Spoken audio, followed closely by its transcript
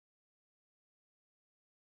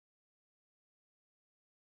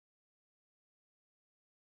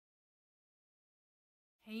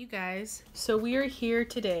Hey you guys, so we are here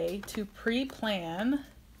today to pre-plan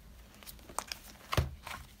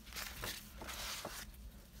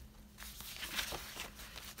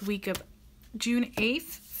the week of June 8th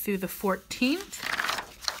through the 14th.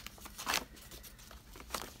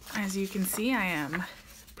 As you can see, I am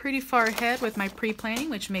pretty far ahead with my pre-planning,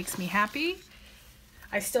 which makes me happy.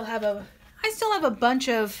 I still have a bunch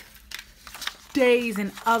of days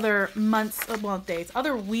and other months,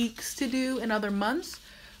 other weeks to do in other months.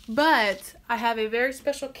 But I have a very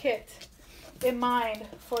special kit in mind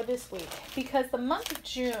for this week because the month of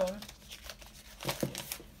June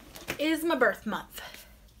is my birth month.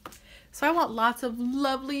 So I want lots of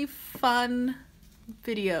lovely, fun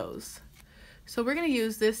videos. So we're going to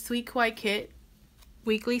use this Sweet Kawaii kit,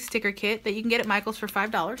 weekly sticker kit that you can get at Michael's for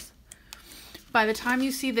 $5. By the time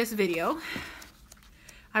you see this video,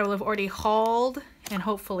 I will have already hauled and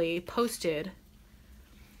hopefully posted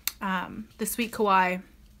the Sweet Kawaii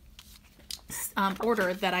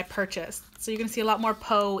order that I purchased. So you're going to see a lot more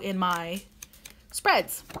Poe in my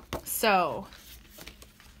spreads. So,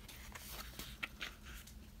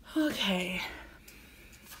 okay.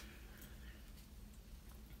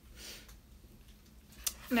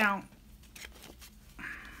 Now,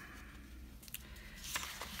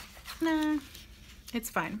 nah, it's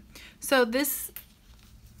fine. So this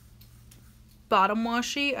bottom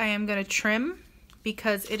washi I am going to trim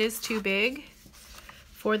because it is too big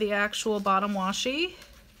for the actual bottom washi.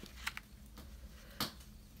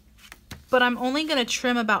 But I'm only going to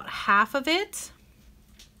trim about half of it.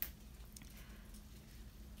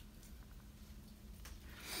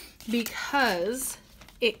 Because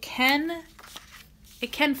it can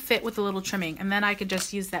fit with a little trimming, and then I could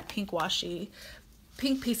just use that pink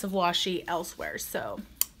piece of washi elsewhere. So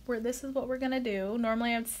this is what we're going to do.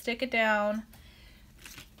 Normally I would stick it down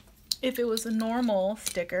if it was a normal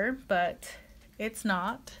sticker, but it's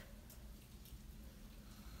not.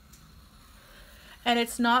 And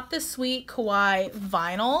it's not the Sweet Kawaii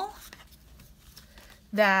vinyl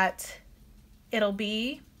that it'll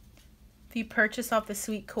be if you purchase off the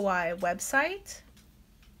Sweet Kawaii website,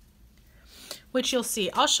 which you'll see.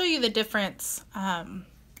 I'll show you the difference.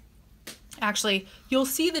 Actually, you'll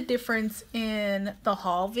see the difference in the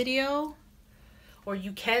haul video, or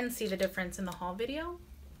you can see the difference in the haul video.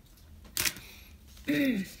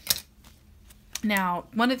 Now,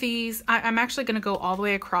 one of these, I'm actually going to go all the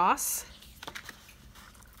way across.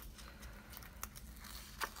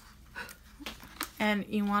 And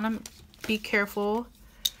you want to be careful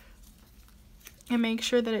and make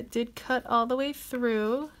sure that it did cut all the way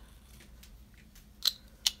through.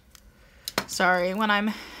 Sorry, when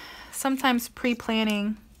I'm sometimes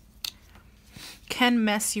pre-planning can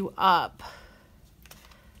mess you up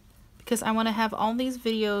because I want to have all these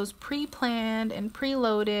videos pre-planned and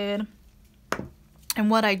preloaded. And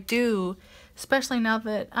what I do, especially now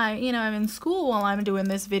that I'm in school while I'm doing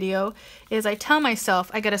this video, is I tell myself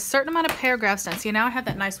I get a certain amount of paragraphs done. See, now I have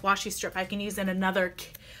that nice washi strip I can use in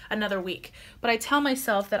another week. But I tell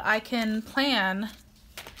myself that I can plan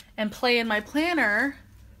and play in my planner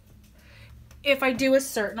if I do a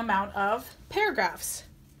certain amount of paragraphs.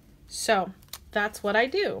 So that's what I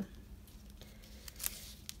do.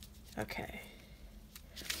 Okay.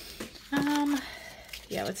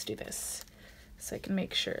 Yeah, let's do this so I can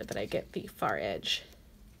make sure that I get the far edge.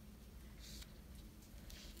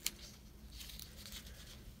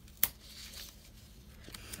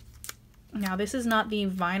 Now, this is not the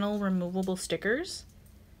vinyl removable stickers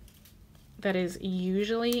that is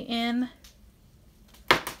usually in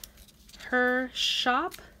her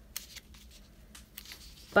shop,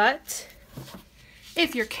 but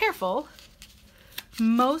if you're careful,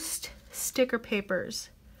 most sticker papers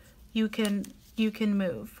you can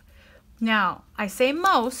move. Now, I say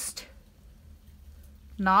most,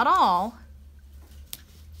 not all,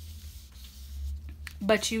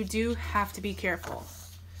 but you do have to be careful.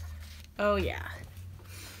 Oh yeah.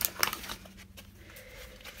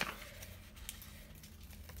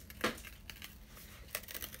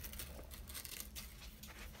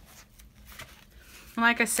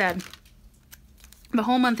 Like I said, the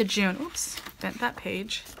whole month of June, oops, bent that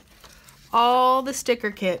page, all the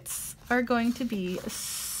sticker kits are going to be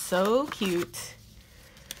so cute.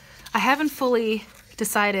 I haven't fully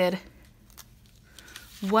decided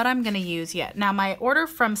what I'm going to use yet. Now, my order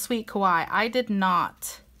from Sweet Kawaii, I did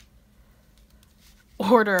not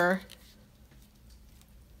order,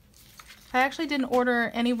 I actually didn't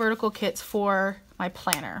order any vertical kits for my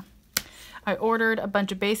planner. I ordered a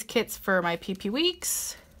bunch of base kits for my PP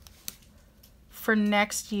weeks for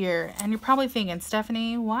next year. And you're probably thinking,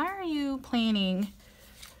 Stephanie, why are you planning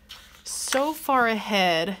so far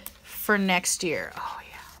ahead for next year? Oh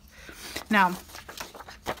yeah. Now,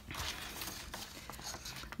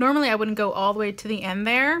 normally I wouldn't go all the way to the end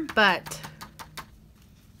there, but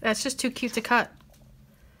that's just too cute to cut.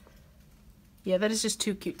 Yeah, that is just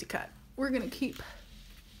too cute to cut. We're gonna keep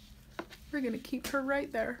her right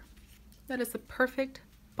there. That is the perfect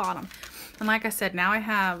bottom. And like I said, now I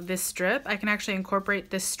have this strip. I can actually incorporate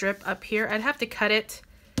this strip up here. I'd have to cut it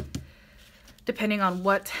depending on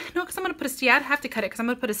what, no, because I'm gonna put a, yeah, I'd have to cut it because I'm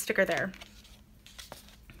gonna put a sticker there.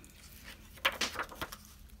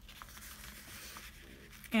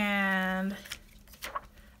 And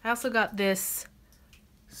I also got this,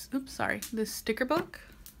 oops, sorry, this sticker book.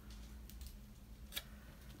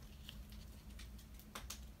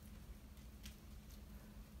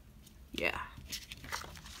 Yeah,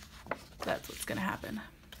 that's what's gonna happen.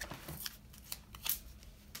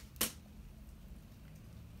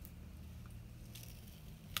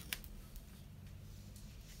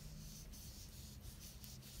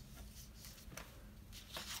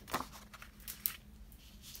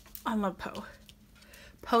 I love Poe.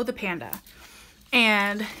 Poe the panda.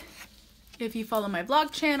 And if you follow my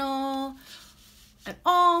vlog channel at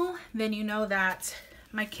all, then you know that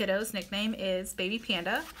my kiddo's nickname is Baby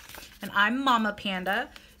Panda and I'm Mama Panda,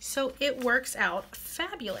 so it works out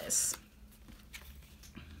fabulous.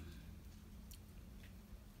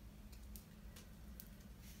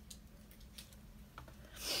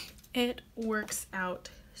 It works out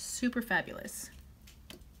super fabulous.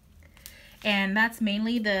 And that's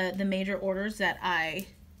mainly the major orders that I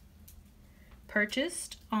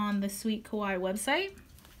purchased on the Sweet Kawaii website,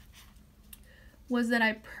 was that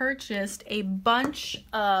I purchased a bunch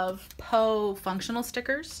of Poe functional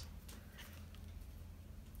stickers.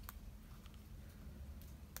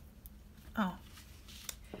 Oh,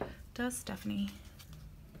 does Stephanie?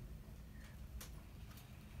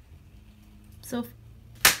 So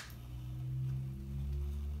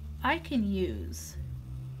I can use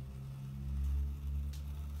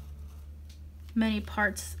many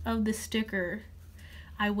parts of the sticker,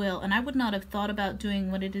 I will. And I would not have thought about doing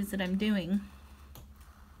what it is that I'm doing.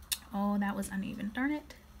 Oh, that was uneven, darn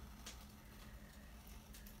it.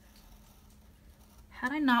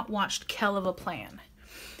 Had I not watched Kell of a Plan,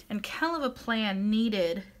 and Kell of a Plan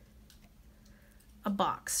needed a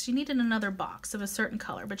box. She needed another box of a certain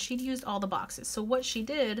color, but she'd used all the boxes. So what she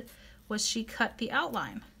did was she cut the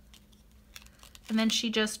outline. And then she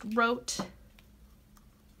just wrote,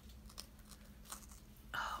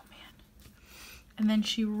 oh man. And then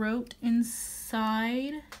she wrote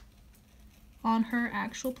inside on her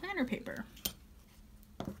actual planner paper.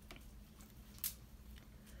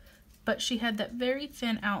 But she had that very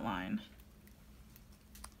thin outline.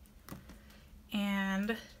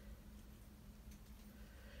 And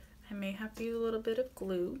I may have to use a little bit of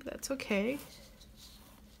glue, but that's okay.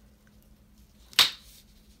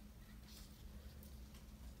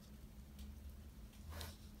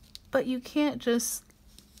 But you can't just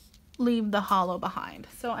leave the hollow behind.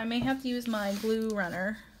 So I may have to use my glue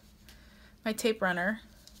runner, my tape runner,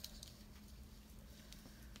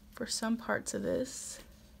 for some parts of this.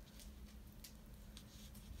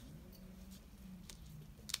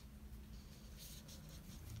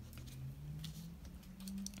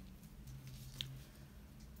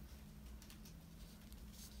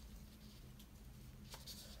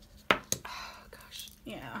 Oh gosh,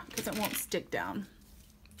 yeah, because it won't stick down.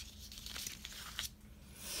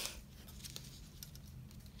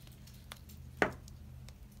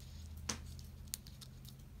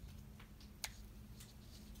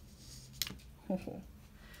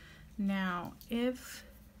 Now, if,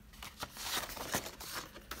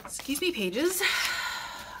 excuse me, pages,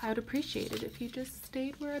 I would appreciate it if you just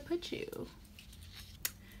stayed where I put you.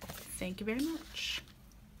 Thank you very much.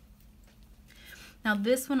 Now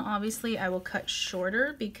this one, obviously, I will cut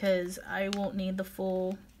shorter because I won't need the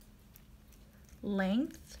full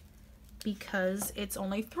length because it's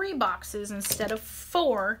only 3 boxes instead of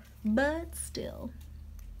 4, but still.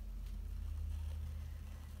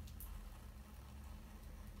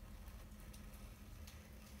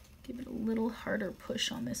 Give it a little harder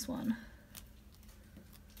push on this one.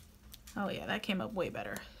 Oh yeah, that came up way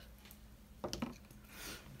better.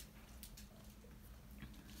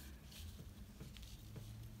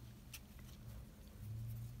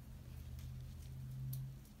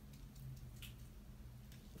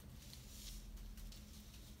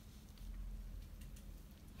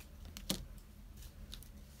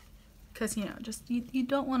 Because, you know, just you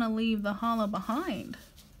don't want to leave the hollow behind.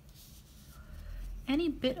 Any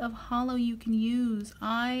bit of hollow you can use,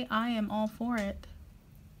 I am all for it.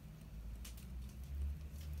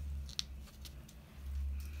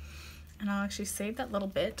 And I'll actually save that little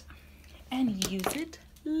bit and use it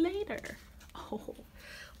later. Oh,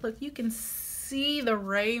 look, you can see the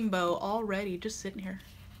rainbow already just sitting here.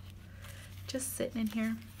 Just sitting in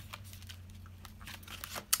here.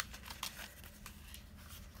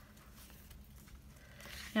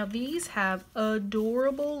 Now these have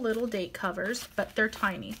adorable little date covers, but they're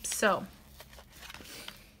tiny. So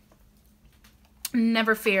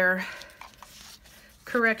never fear.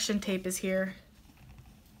 Correction tape is here.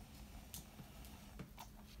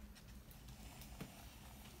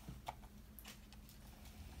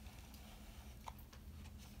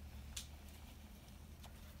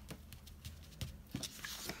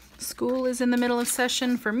 School is in the middle of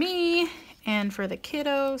session for me and for the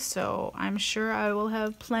kiddo, so I'm sure I will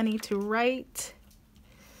have plenty to write.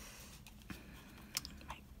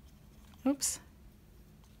 Oops.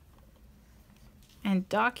 And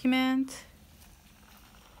document.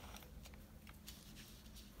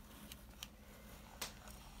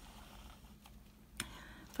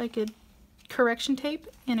 If I could correction tape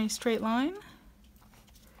in a straight line.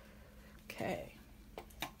 Okay.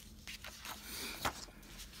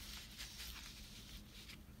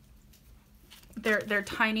 They're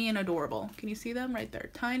tiny and adorable. Can you see them right there?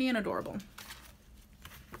 Tiny and adorable.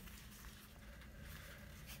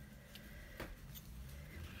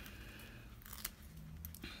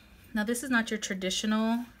 Now this is not your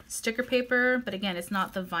traditional sticker paper, but again, it's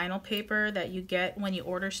not the vinyl paper that you get when you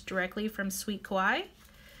order directly from Sweet Kawaii.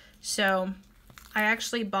 So I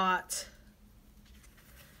actually bought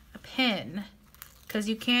a pen because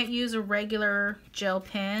you can't use a regular gel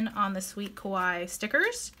pen on the Sweet Kawaii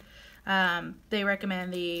stickers. They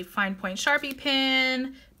recommend the fine point Sharpie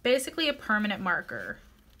pen, basically a permanent marker.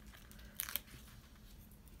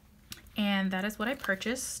 And that is what I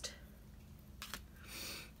purchased.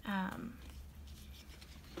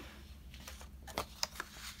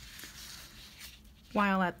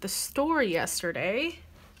 While at the store yesterday.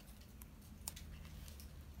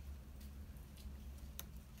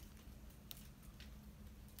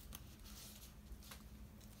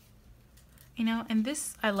 You know, and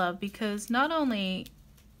this I love because not only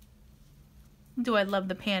do I love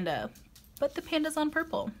the panda, but the panda's on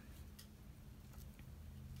purple.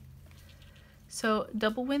 So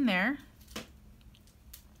double win there.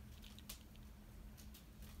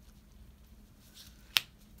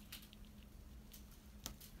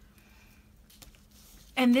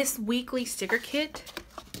 And this weekly sticker kit,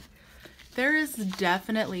 there is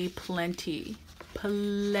definitely plenty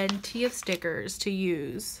of stickers to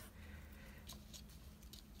use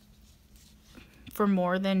for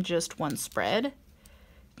more than just one spread.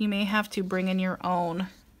 You may have to bring in your own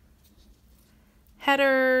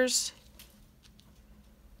headers,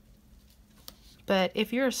 but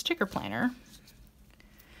if you're a sticker planner,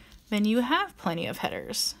 then you have plenty of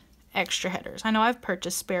headers, extra headers. I know I've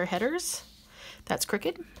purchased spare headers. That's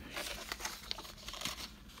crooked.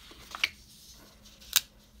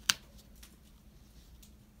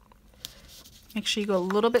 Make sure you go a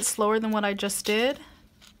little bit slower than what I just did.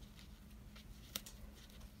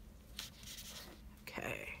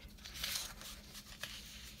 Okay.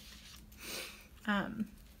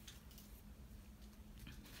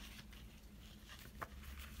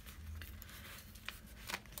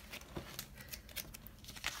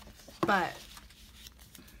 But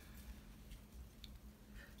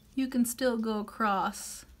you can still go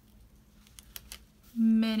across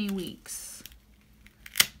many weeks,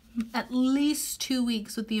 at least 2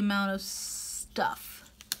 weeks with the amount of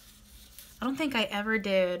stuff. I don't think I ever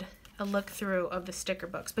did a look through of the sticker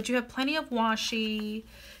books, but you have plenty of washi,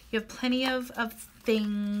 you have plenty of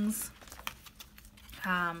things.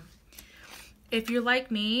 If you're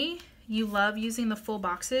like me, you love using the full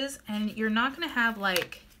boxes, and you're not gonna have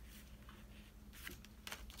like,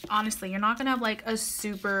 honestly, you're not gonna have like a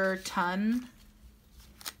super ton,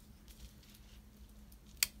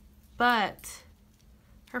 but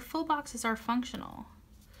our full boxes are functional.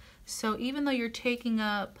 So even though you're taking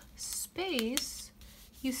up space,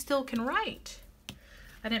 you still can write.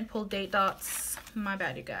 I didn't pull date dots, my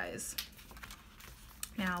bad, you guys.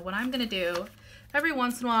 Now what I'm gonna do, every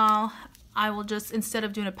once in a while, I will just, instead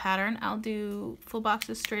of doing a pattern, I'll do full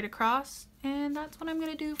boxes straight across, and that's what I'm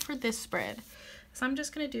gonna do for this spread. So I'm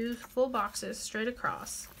just gonna do full boxes straight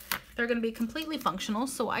across. They're gonna be completely functional,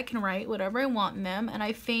 so I can write whatever I want in them, and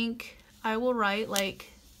I think I will write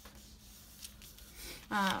like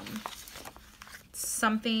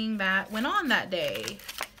something that went on that day.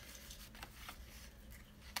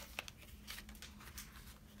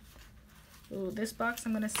 Ooh, this box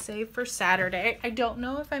I'm gonna save for Saturday. I don't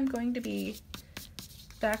know if I'm going to be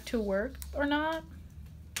back to work or not,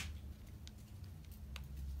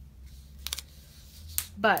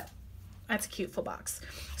 but That's a cute full box.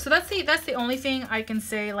 So that's the only thing I can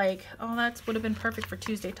say, like, oh, that would have been perfect for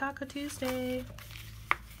Tuesday, Taco Tuesday,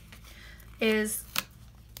 is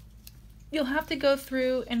you'll have to go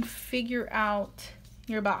through and figure out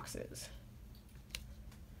your boxes.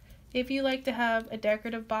 If you like to have a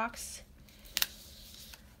decorative box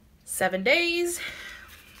 7 days,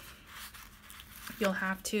 you'll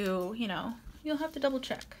have to, you know, you'll have to double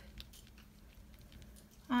check.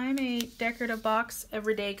 I'm a decorative box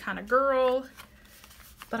everyday kind of girl,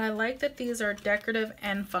 but I like that these are decorative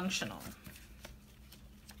and functional.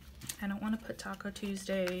 I don't want to put Taco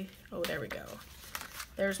Tuesday. Oh, there we go.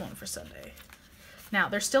 There's one for Sunday. Now,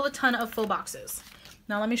 there's still a ton of full boxes.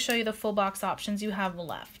 Now, let me show you the full box options you have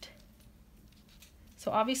left.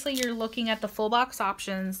 So obviously you're looking at the full box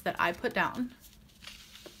options that I put down.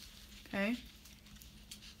 Okay.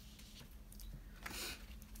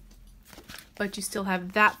 But you still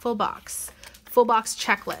have that full box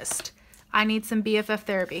checklist. I need some BFF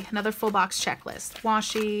therapy, another full box checklist,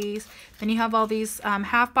 washies. Then you have all these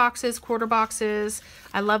half boxes, quarter boxes.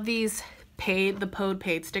 I love these the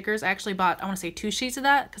paid stickers. I actually bought, I want to say 2 sheets of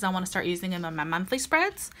that because I want to start using them in my monthly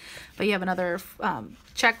spreads. But you have another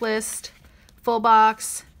checklist, full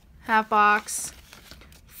box, half box,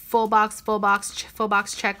 full box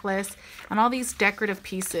checklist, and all these decorative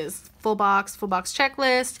pieces. Full box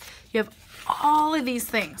checklist. You have all of these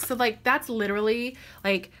things. So like that's literally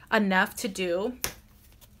like enough to do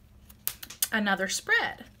another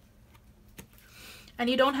spread. And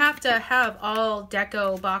you don't have to have all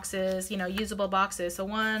deco boxes, you know, usable boxes. So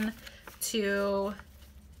 1, 2,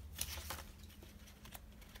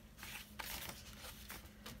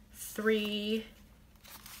 3,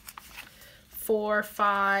 4,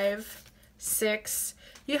 5, 6.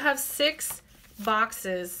 You have 6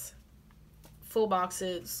 boxes, full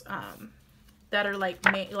boxes, that are like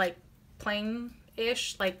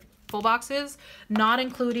plain-ish, like full boxes, not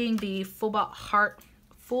including the full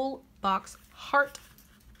box heart.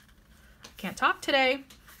 Can't talk today.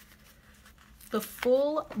 The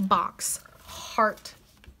full box heart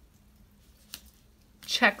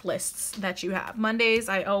checklists that you have. Mondays,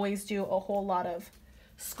 I always do a whole lot of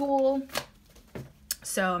school.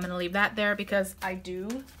 So I'm going to leave that there because I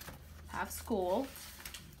do have school.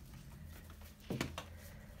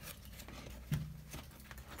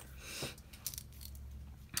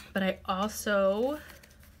 But I also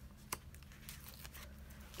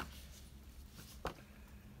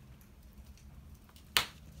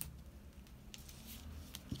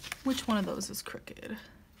which one of those is crooked?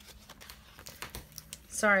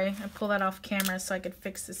 Sorry, I pulled that off camera so I could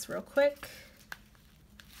fix this real quick.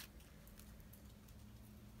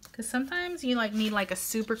 Because sometimes you like need like a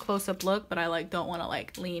super close-up look, but I like don't want to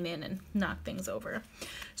like lean in and knock things over.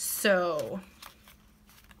 So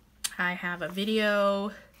I have a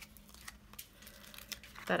video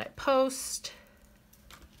that I post.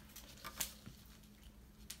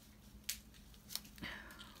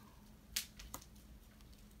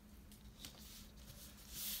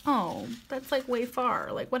 Oh, that's like way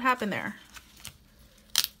far. Like what happened there?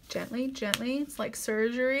 Gently, gently. It's like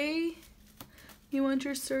surgery. You want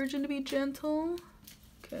your surgeon to be gentle?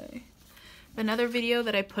 Okay. Another video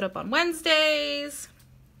that I put up on Wednesdays.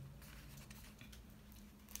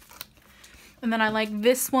 And then I like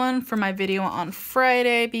this one for my video on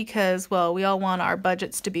Friday because, well, we all want our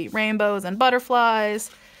budgets to be rainbows and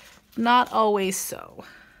butterflies. Not always so.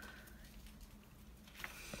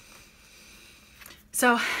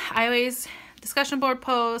 So I always, discussion board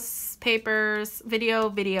posts, papers,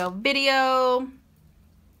 video.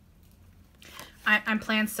 I'm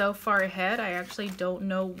planned so far ahead, I actually don't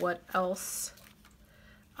know what else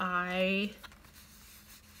I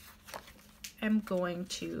am going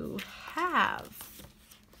to have.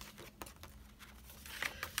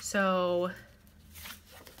 So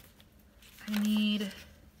I need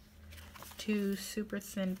 2 super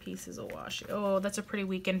thin pieces of washi. Oh, that's a pretty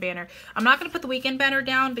weekend banner. I'm not going to put the weekend banner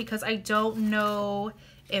down because I don't know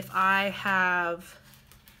if I have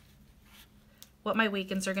what my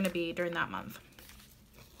weekends are going to be during that month.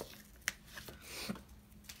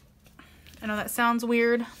 I know that sounds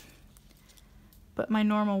weird, but my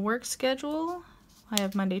normal work schedule, I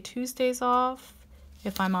have Monday, Tuesdays off.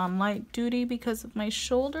 If I'm on light duty because of my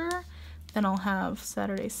shoulder, then I'll have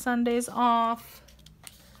Saturday, Sundays off.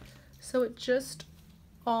 So it just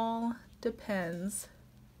all depends.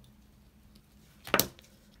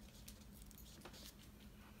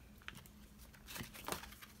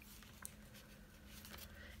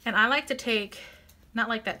 And I like to take, not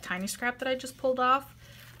like that tiny scrap that I just pulled off,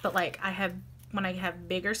 but like when I have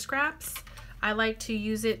bigger scraps, I like to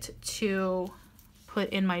use it to put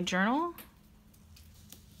in my journal.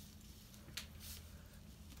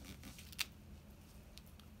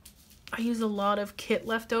 use a lot of kit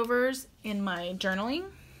leftovers in my journaling.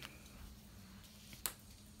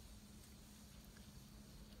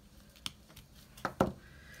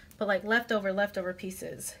 But like leftover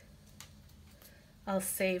pieces, I'll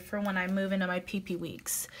save for when I move into my PP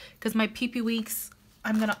weeks. Because my PP weeks,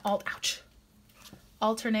 I'm gonna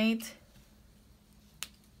alternate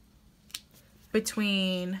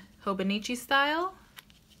between Hobonichi style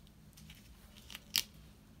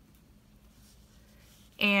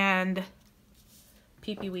and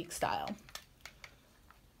PP week style.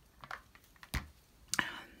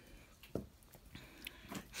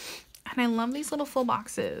 And I love these little full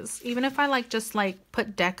boxes. Even if I like just like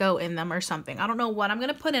put deco in them or something. I don't know what I'm going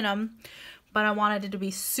to put in them, but I wanted it to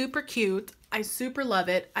be super cute. I super love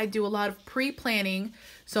it. I do a lot of pre-planning.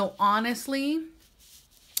 So honestly,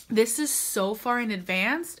 this is so far in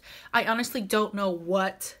advance. I honestly don't know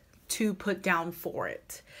what to put down for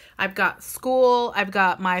it. I've got school. I've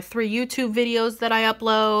got my 3 YouTube videos that I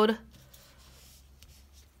upload.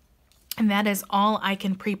 And that is all I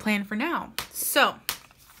can pre-plan for now. So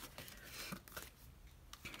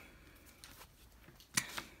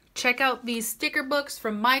check out these sticker books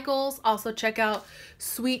from Michaels. Also check out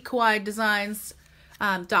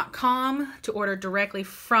sweetkawaiidesigns.com to order directly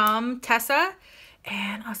from Tessa.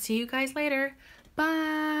 And I'll see you guys later.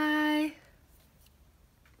 Bye.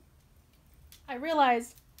 I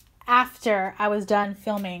realized after I was done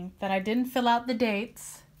filming that I didn't fill out the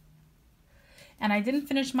dates and I didn't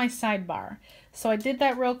finish my sidebar. So I did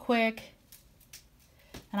that real quick.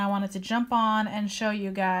 And I wanted to jump on and show you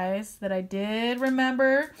guys that I did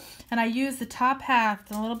remember. And I used the top half,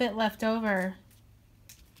 the little bit left over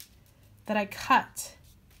that I cut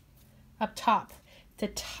up top to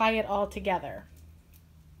tie it all together.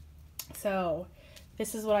 So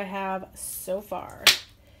this is what I have so far.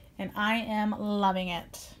 And I am loving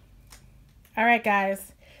it. All right,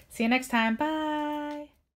 guys. See you next time. Bye.